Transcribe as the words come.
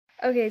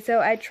Okay, so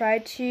I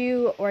tried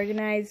to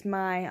organize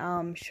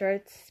my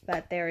shirts,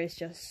 but there is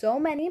just so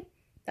many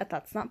that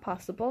that's not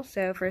possible.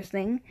 So first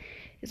thing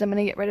is I'm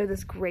gonna get rid of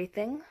this gray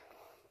thing.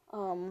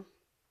 I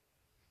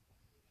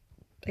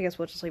guess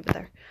we'll just leave it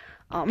there.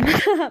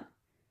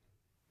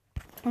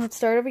 Let's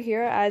start over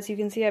here. As you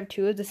can see, I have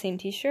two of the same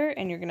t-shirt,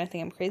 and you're gonna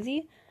think I'm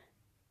crazy,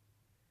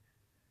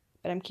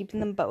 but I'm keeping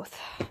them both.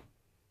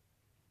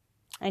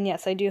 And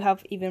yes, I do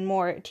have even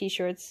more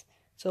t-shirts.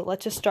 So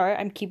let's just start.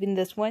 I'm keeping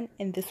this one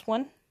and this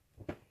one.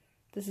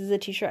 This is a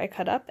t-shirt I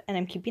cut up, and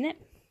I'm keeping it.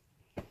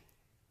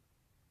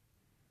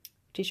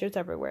 T-shirts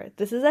everywhere.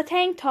 This is a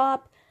tank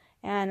top,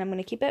 and I'm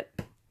gonna keep it.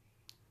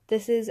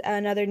 This is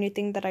another new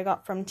thing that I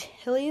got from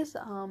Tilly's.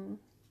 I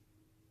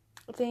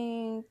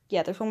think,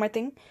 yeah, there's one more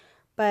thing,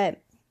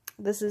 but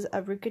this is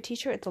a Ruka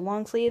t-shirt. It's a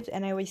long sleeve,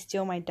 and I always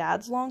steal my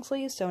dad's long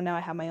sleeves, so now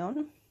I have my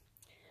own.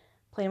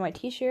 Plain white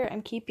t-shirt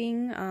I'm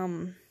keeping.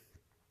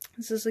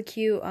 This is a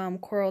cute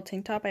coral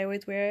tank top. I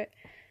always wear it.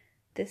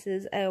 This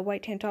is a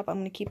white tank top. I'm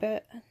gonna keep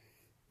it.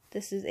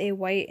 This is a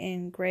white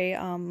and gray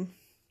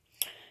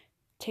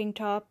tank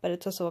top, but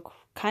it's also a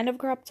kind of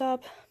crop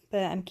top,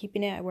 but I'm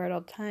keeping it. I wear it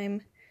all the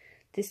time.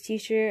 This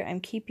t-shirt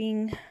I'm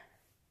keeping.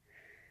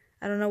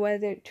 I don't know why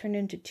they turned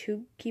into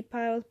two keep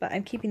piles, but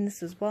I'm keeping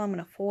this as well. I'm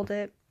gonna fold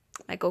it.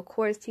 My Go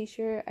Chorus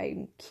t-shirt,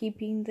 I'm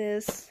keeping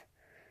this.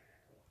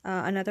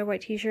 Another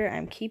white t-shirt,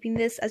 I'm keeping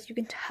this. As you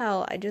can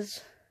tell,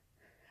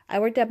 I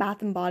worked at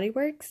Bath and Body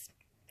Works,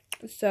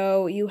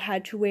 so you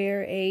had to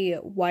wear a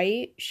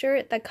white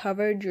shirt that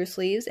covered your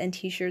sleeves, and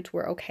t-shirts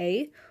were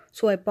okay.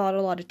 So I bought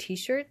a lot of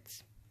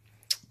t-shirts.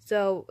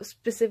 So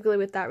specifically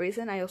with that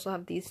reason, I also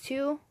have these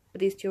two,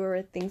 but these two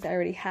are things I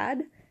already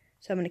had,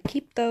 so I'm gonna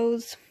keep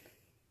those.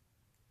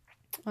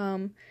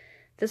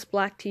 This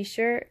black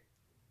t-shirt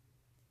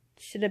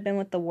should have been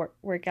with the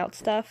workout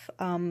stuff.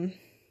 I'm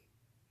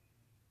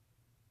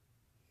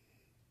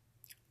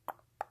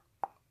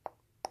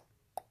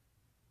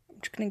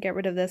just gonna get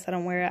rid of this. I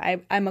don't wear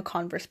it. I'm a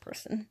Converse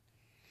person.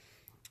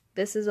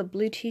 This is a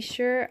blue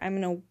t-shirt.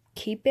 I'm gonna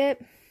keep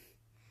it.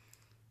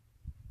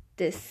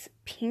 This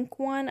pink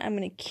one I'm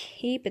gonna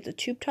keep. It's a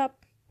tube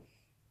top.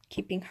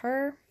 Keeping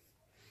her.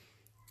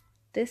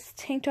 This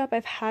tank top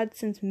I've had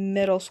since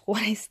middle school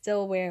and I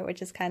still wear it,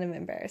 which is kind of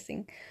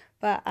embarrassing,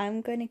 but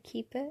I'm gonna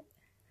keep it.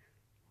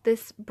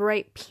 This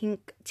bright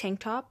pink tank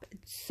top,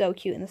 it's so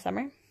cute in the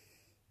summer.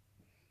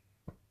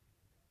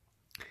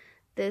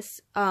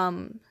 This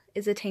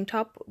is a tank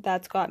top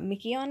that's got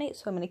Mickey on it,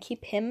 so I'm gonna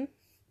keep him.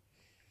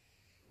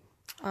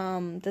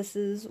 This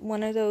is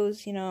one of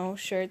those, you know,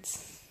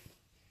 shirts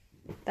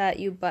that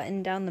you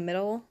button down the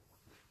middle,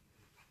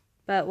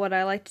 but what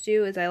I like to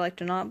do is I like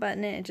to not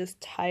button it and just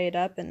tie it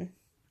up, and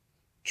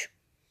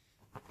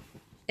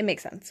it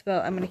makes sense,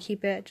 but I'm gonna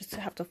keep it. Just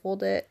have to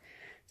fold it.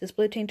 This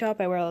blue tank top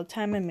I wear all the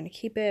time. I'm gonna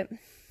keep it.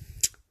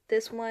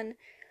 This one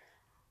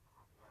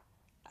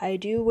I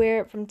do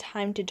wear it from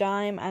time to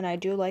time, and I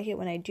do like it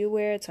when I do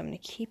wear it, so I'm gonna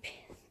keep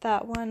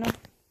that one.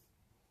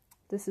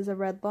 This is a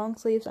red long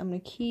sleeves. I'm gonna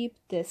keep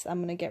this.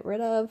 I'm gonna get rid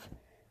of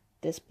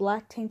this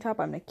black tank top.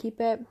 I'm gonna keep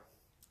it.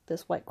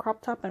 This white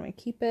crop top. I'm gonna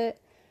keep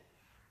it.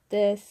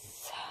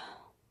 This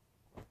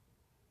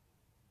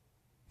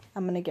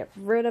I'm gonna get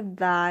rid of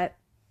that.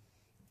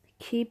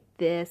 Keep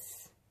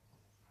this.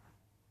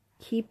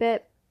 Keep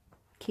it.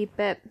 Keep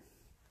it.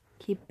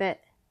 Keep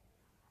it.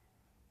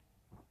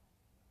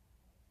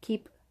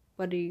 Keep.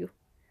 What do you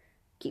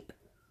keep?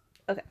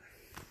 Okay.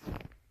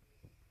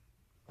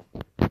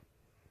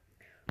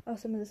 Oh,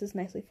 some of this is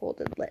nicely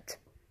folded lit.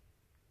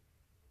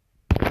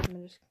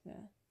 I'm just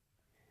gonna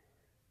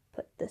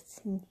put this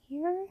in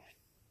here.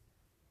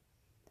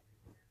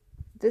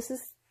 This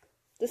is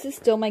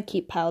still my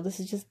keep pile. This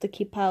is just the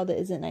keep pile that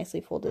isn't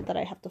nicely folded that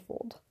I have to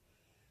fold.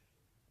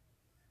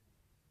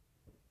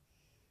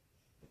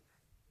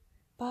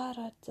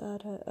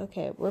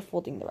 Okay, we're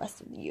folding the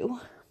rest of you.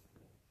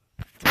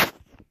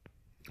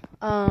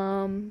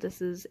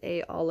 This is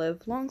a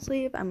olive long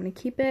sleeve. I'm gonna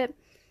keep it.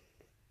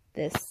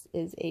 This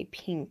is a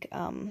pink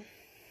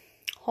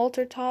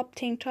halter top,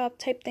 tank top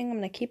type thing. I'm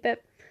gonna keep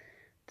it.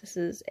 This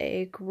is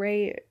a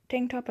gray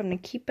tank top. I'm gonna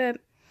keep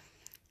it.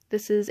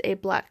 This is a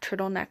black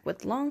turtleneck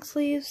with long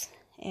sleeves,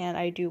 and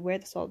I do wear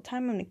this all the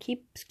time. I'm gonna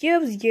keep.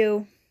 Excuse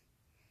you.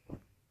 I'm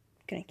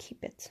gonna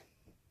keep it.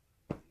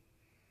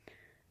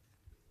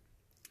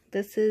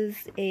 This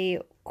is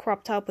a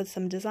crop top with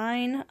some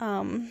design.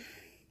 I'm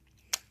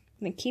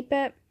gonna keep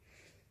it.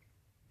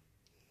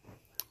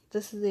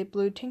 This is a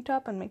blue tank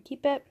top. I'm gonna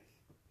keep it.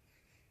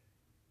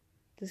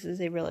 This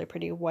is a really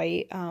pretty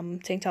white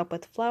tank top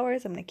with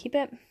flowers. I'm gonna keep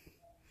it.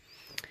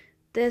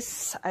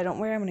 This I don't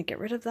wear. I'm gonna get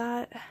rid of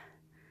that.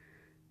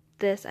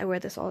 This I wear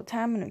this all the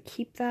time. I'm gonna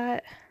keep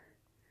that.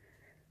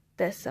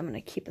 This I'm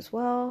gonna keep as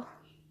well.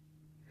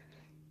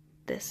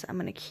 This I'm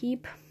gonna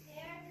keep.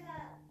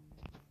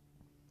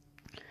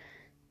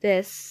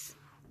 This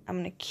I'm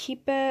gonna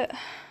keep it.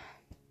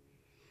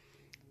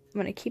 I'm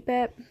gonna keep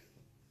it.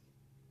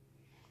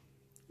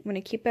 I'm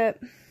gonna keep it.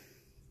 I'm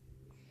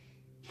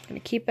gonna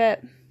keep it.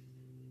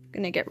 I'm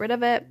gonna get rid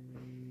of it.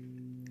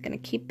 Gonna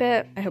keep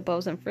it. I hope I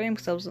wasn't framed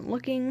because I wasn't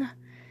looking.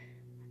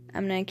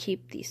 I'm gonna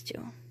keep these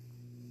two.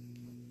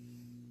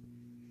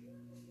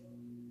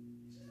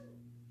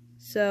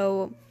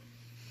 So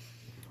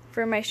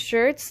for my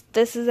shirts,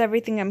 this is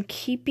everything I'm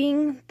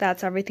keeping.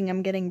 That's everything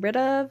I'm getting rid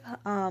of.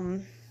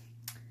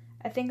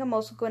 I think I'm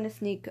also going to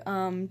sneak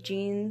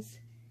jeans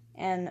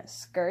and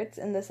skirts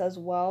in this as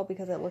well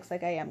because it looks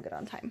like I am good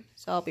on time.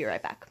 So I'll be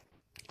right back.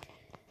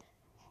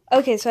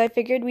 Okay, so I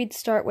figured we'd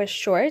start with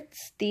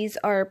shorts. These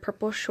are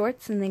purple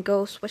shorts and they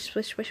go swish,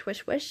 swish, swish, swish,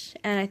 swish.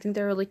 And I think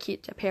they're really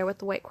cute to pair with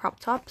the white crop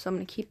top, so I'm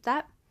going to keep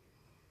that.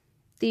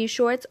 These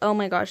shorts, oh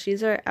my gosh,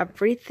 these are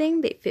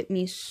everything. They fit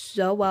me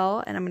so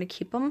well and I'm going to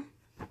keep them.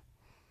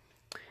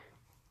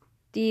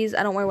 These,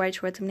 I don't wear white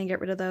shorts, I'm going to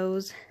get rid of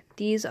those.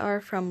 These are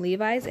from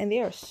Levi's and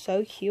they are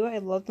so cute. I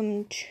love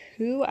them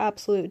to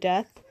absolute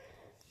death.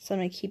 So I'm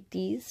going to keep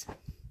these.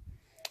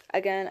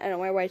 Again, I don't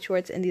wear white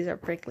shorts and these are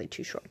frankly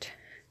too short.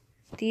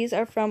 These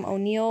are from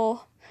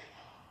O'Neill.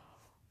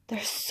 They're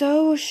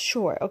so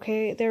short,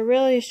 okay? They're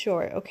really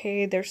short,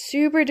 okay? They're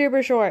super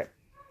duper short.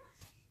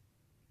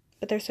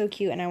 But they're so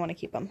cute and I want to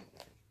keep them.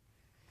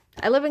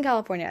 I live in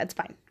California. It's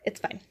fine. It's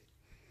fine.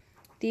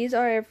 These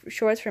are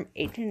shorts from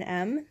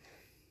H&M.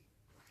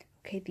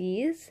 Okay,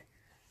 these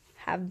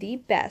have the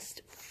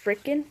best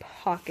freaking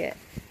pocket.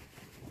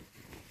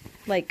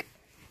 Like,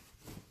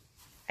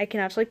 I can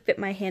actually fit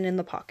my hand in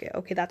the pocket.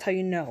 Okay, that's how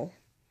you know.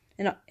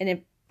 And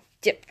it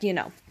dipped, you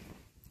know.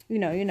 You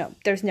know.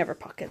 There's never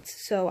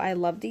pockets. So I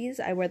love these.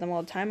 I wear them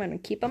all the time. I'm going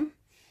to keep them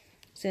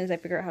as soon as I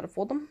figure out how to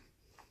fold them.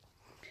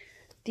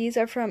 These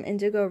are from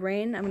Indigo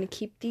Rain. I'm going to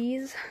keep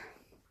these.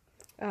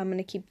 I'm going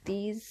to keep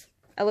these.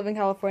 I live in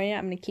California.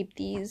 I'm going to keep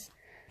these.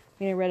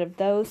 I'm getting rid of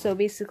those. So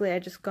basically, I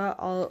just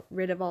got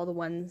rid of all the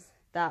ones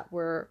that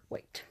were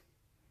white.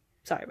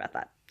 Sorry about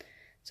that.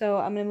 So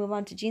I'm going to move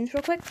on to jeans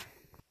real quick.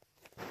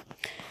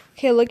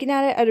 Okay, looking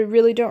at it, I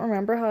really don't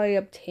remember how I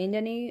obtained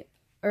any,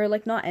 or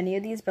like not any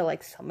of these, but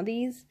like some of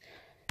these.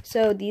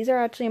 So these are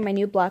actually my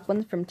new black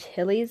ones from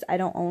Tilly's. I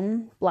don't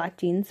own black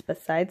jeans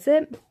besides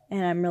it,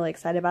 and I'm really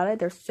excited about it.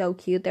 They're so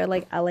cute. They're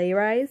like LA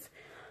rise.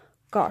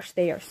 Gosh,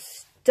 they are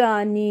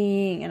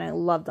stunning, and I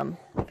love them.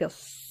 I feel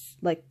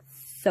like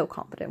so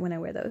confident when I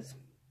wear those.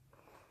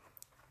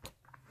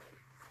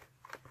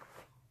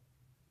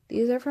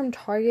 These are from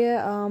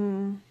Target.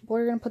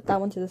 We're gonna put that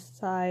one to the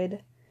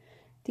side.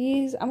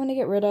 These I'm gonna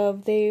get rid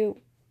of. They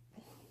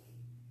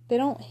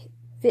don't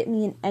fit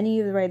me in any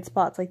of the right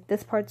spots. Like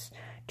this part's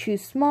too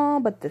small,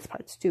 but this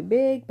part's too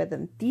big, but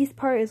then this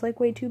part is like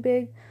way too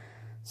big.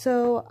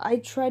 So I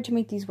tried to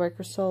make these work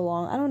for so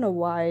long. I don't know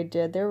why I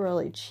did. They're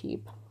really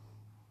cheap.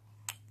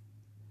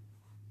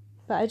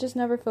 But I just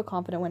never feel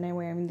confident when I'm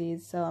wearing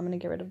these, so I'm gonna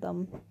get rid of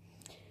them.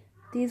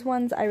 These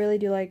ones I really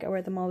do like. I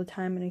wear them all the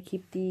time. I'm gonna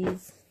keep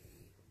these.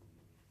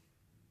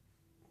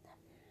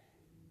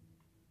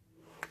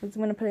 I'm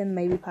gonna put it in the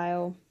maybe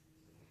pile.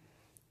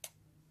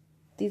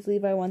 These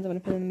Levi ones I'm gonna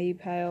put in the maybe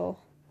pile.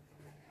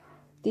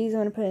 These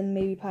I'm gonna put in the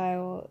maybe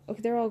pile. Okay,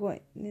 they're all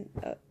going in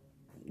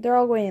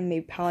the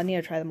maybe pile. I need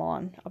to try them all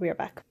on. I'll be right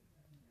back.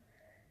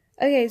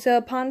 Okay, so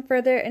upon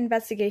further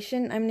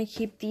investigation, I'm gonna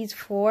keep these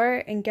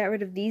 4 and get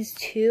rid of these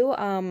 2.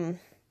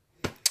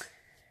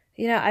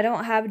 You know, I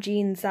don't have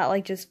jeans that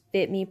like just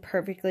fit me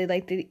perfectly.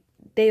 Like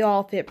they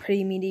all fit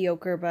pretty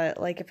mediocre, but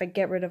like if I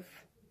get rid of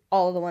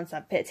all of the ones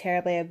that fit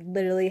terribly, I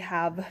literally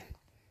have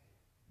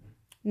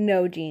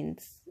no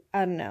jeans.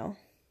 I don't know.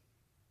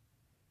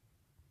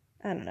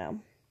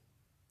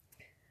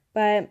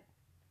 But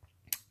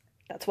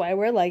that's why I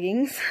wear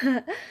leggings.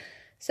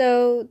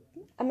 So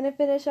I'm going to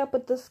finish up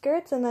with the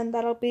skirts and then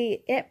that'll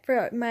be it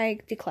for my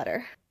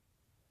declutter.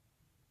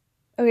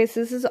 Okay, so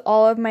this is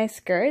all of my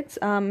skirts.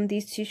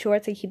 These 2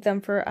 shorts, I keep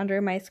them for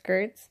under my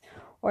skirts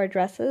or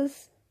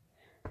dresses.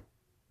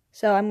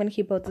 So I'm going to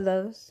keep both of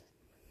those.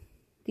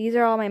 These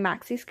are all my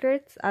maxi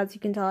skirts. As you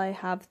can tell, I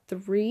have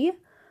 3.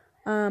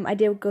 I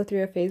did go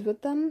through a phase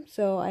with them,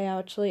 so I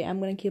actually am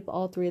going to keep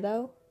all 3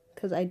 though,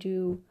 because I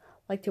do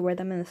like to wear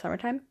them in the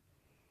summertime.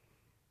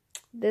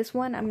 This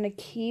one I'm going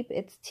to keep.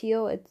 It's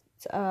teal. It's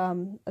a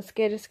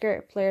skater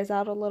skirt. It flares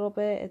out a little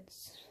bit.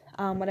 It's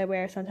what I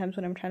wear sometimes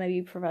when I'm trying to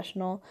be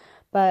professional,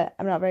 but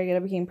I'm not very good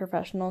at being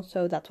professional,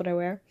 so that's what I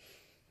wear.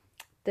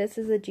 This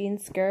is a jean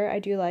skirt. I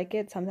do like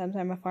it. Sometimes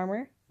I'm a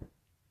farmer.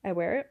 I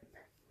wear it.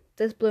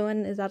 This blue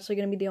one is actually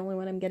going to be the only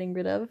one I'm getting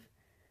rid of.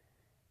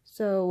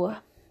 So,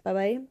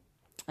 bye-bye.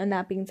 And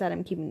that being said,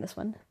 I'm keeping this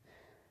one.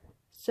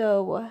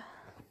 So,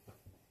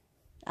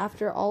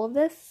 after all of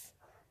this,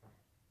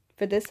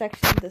 for this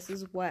section, this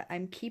is what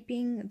I'm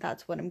keeping.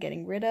 That's what I'm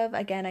getting rid of.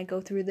 Again, I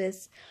go through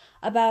this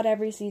about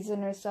every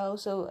season or so.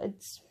 So,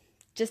 it's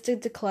just to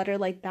declutter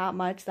like that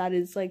much. That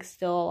is like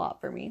still a lot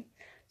for me.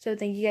 So,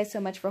 thank you guys so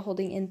much for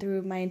holding in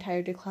through my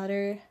entire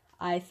declutter.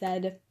 I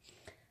said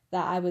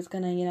that I was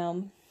going to, you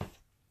know,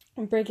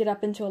 break it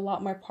up into a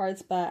lot more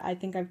parts, but I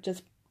think I'm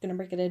just gonna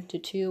break it into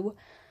 2.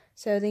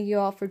 So thank you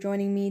all for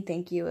joining me.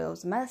 Thank you. It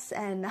was a mess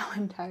and now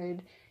I'm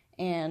tired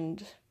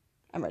and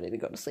I'm ready to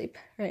go to sleep.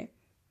 All right,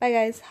 bye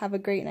guys, have a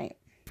great night.